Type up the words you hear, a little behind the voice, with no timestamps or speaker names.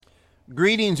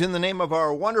Greetings in the name of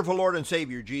our wonderful Lord and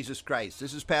Savior, Jesus Christ.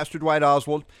 This is Pastor Dwight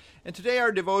Oswald, and today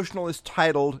our devotional is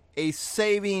titled, A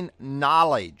Saving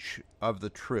Knowledge of the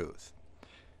Truth.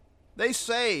 They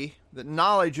say that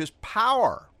knowledge is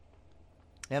power,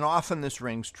 and often this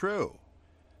rings true.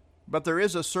 But there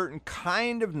is a certain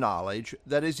kind of knowledge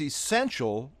that is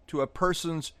essential to a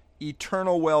person's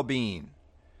eternal well-being,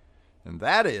 and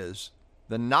that is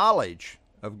the knowledge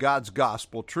of God's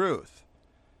gospel truth.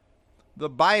 The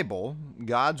Bible,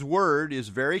 God's Word, is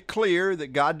very clear that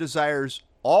God desires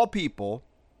all people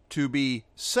to be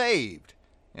saved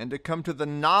and to come to the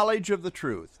knowledge of the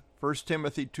truth. 1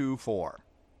 Timothy 2:4.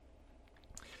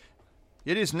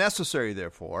 It is necessary,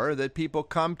 therefore, that people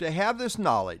come to have this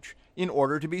knowledge in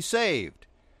order to be saved.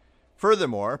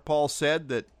 Furthermore, Paul said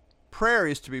that prayer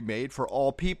is to be made for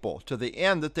all people to the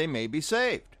end that they may be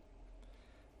saved.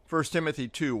 1 Timothy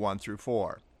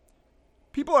 2:1-4.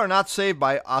 People are not saved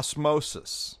by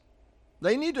osmosis.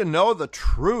 They need to know the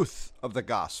truth of the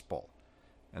gospel,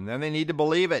 and then they need to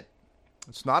believe it.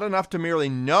 It's not enough to merely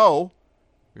know.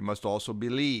 We must also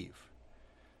believe.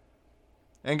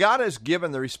 And God has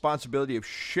given the responsibility of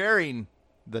sharing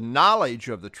the knowledge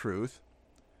of the truth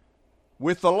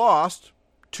with the lost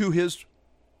to his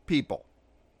people.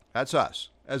 That's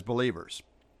us as believers.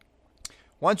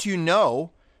 Once you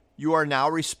know, you are now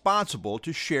responsible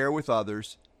to share with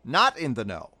others not in the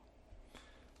know.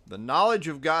 The knowledge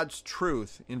of God's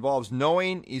truth involves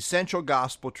knowing essential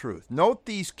gospel truth. Note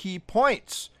these key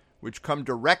points which come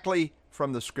directly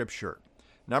from the Scripture.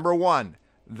 Number 1,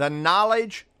 the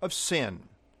knowledge of sin.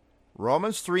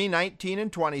 Romans 3:19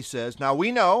 and 20 says, Now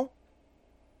we know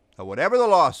that whatever the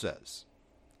law says,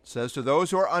 it says to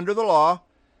those who are under the law,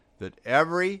 that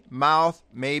every mouth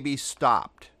may be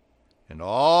stopped, and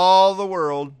all the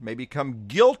world may become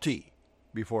guilty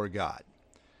before God.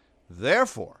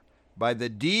 Therefore, by the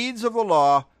deeds of the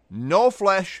law, no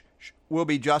flesh will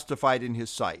be justified in his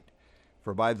sight.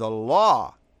 For by the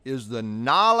law is the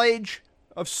knowledge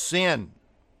of sin.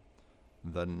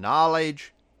 The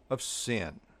knowledge of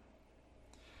sin.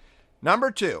 Number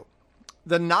 2,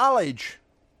 the knowledge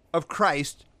of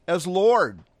Christ as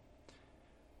Lord.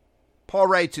 Paul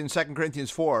writes in 2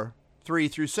 Corinthians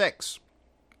 4:3-6,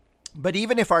 But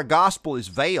even if our gospel is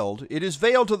veiled, it is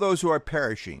veiled to those who are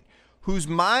perishing, whose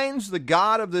minds the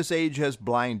God of this age has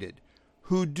blinded,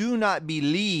 who do not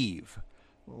believe,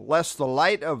 lest the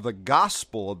light of the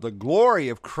gospel of the glory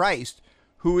of Christ,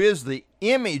 who is the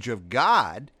image of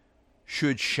God,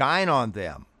 should shine on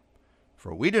them.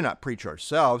 For we do not preach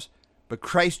ourselves, but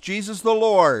Christ Jesus the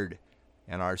Lord,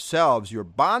 and ourselves your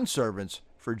bondservants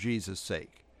for Jesus'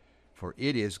 sake. For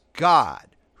it is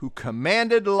God who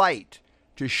commanded light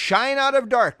to shine out of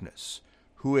darkness,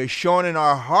 who has shown in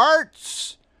our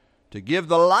hearts to give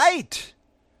the light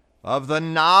of the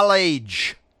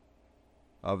knowledge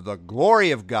of the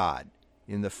glory of God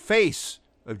in the face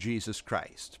of Jesus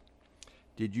Christ.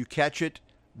 Did you catch it?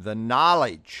 The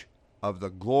knowledge of the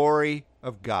glory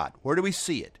of God. Where do we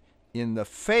see it? In the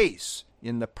face,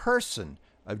 in the person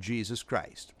of Jesus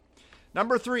Christ.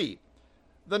 Number 3,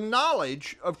 the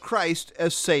knowledge of Christ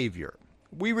as Savior.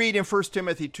 We read in 1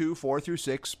 Timothy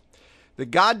 2:4-6,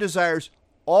 that God desires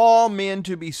all men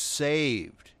to be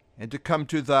saved and to come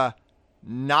to the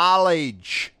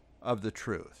knowledge of the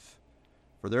truth.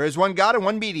 For there is one God and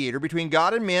one mediator between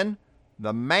God and men,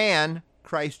 the man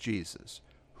Christ Jesus,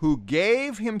 who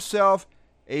gave himself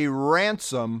a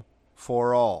ransom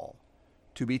for all,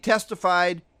 to be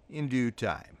testified in due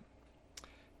time.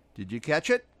 Did you catch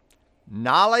it?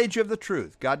 Knowledge of the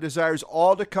truth. God desires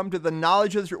all to come to the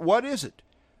knowledge of the truth. What is it?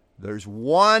 There's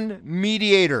one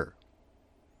mediator.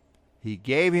 He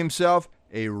gave himself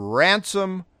a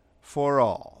ransom for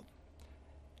all.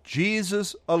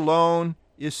 Jesus alone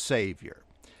is Savior.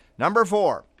 Number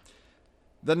 4,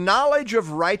 the knowledge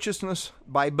of righteousness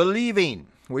by believing.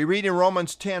 We read in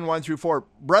Romans 10:1-4,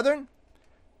 Brethren,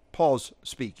 Paul's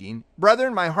speaking,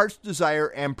 Brethren, my heart's desire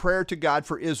and prayer to God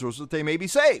for Israel is that they may be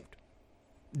saved.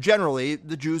 Generally,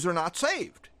 the Jews are not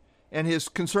saved, and his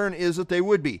concern is that they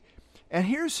would be. And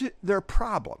here's their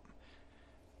problem.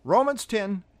 Romans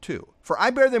 10:2, For I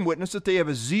bear them witness that they have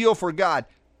a zeal for God,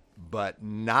 but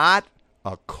not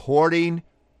according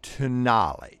to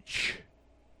knowledge.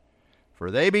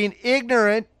 For they, being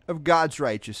ignorant of God's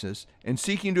righteousness and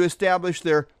seeking to establish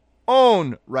their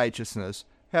own righteousness,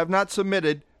 have not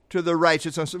submitted to the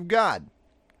righteousness of God.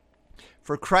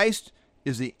 For Christ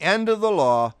is the end of the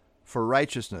law for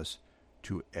righteousness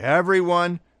to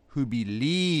everyone who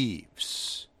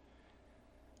believes.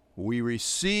 We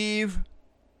receive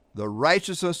the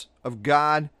righteousness of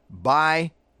God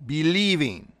by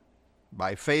believing,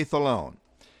 by faith alone.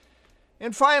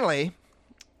 And finally,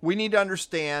 we need to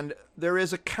understand there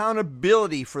is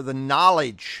accountability for the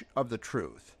knowledge of the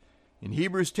truth. In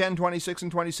Hebrews 10:26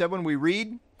 and 27, we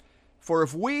read, "For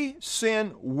if we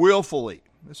sin willfully,"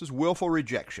 this is willful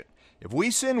rejection, "if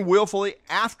we sin willfully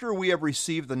after we have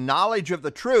received the knowledge of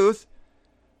the truth,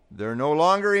 there no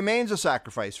longer remains a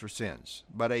sacrifice for sins,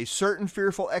 but a certain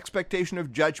fearful expectation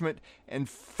of judgment and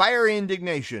fiery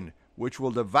indignation, which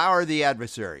will devour the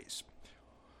adversaries."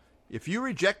 If you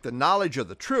reject the knowledge of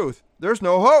the truth, there's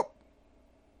no hope.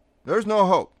 There's no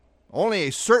hope. Only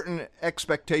a certain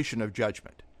expectation of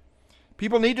judgment.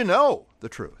 People need to know the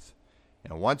truth.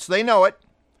 And once they know it,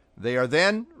 they are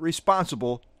then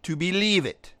responsible to believe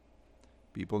it.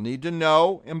 People need to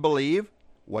know and believe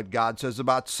what God says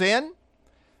about sin,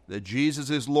 that Jesus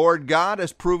is Lord God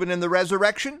as proven in the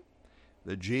resurrection,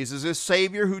 that Jesus is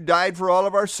Savior who died for all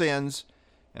of our sins,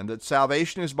 and that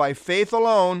salvation is by faith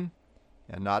alone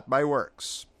and not by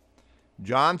works.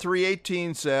 John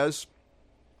 3:18 says,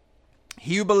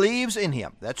 "He who believes in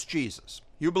him," that's Jesus,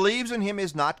 "he who believes in him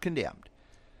is not condemned,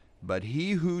 but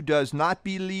he who does not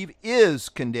believe is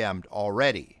condemned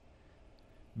already,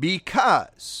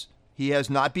 because he has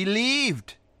not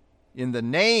believed in the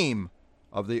name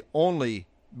of the only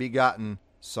begotten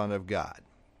Son of God."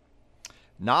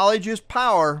 Knowledge is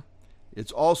power.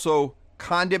 It's also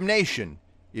condemnation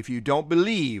if you don't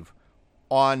believe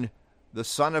on the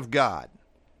Son of God,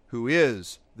 who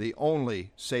is the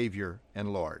only Savior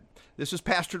and Lord. This is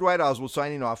Pastor Dwight Oswald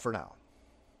signing off for now.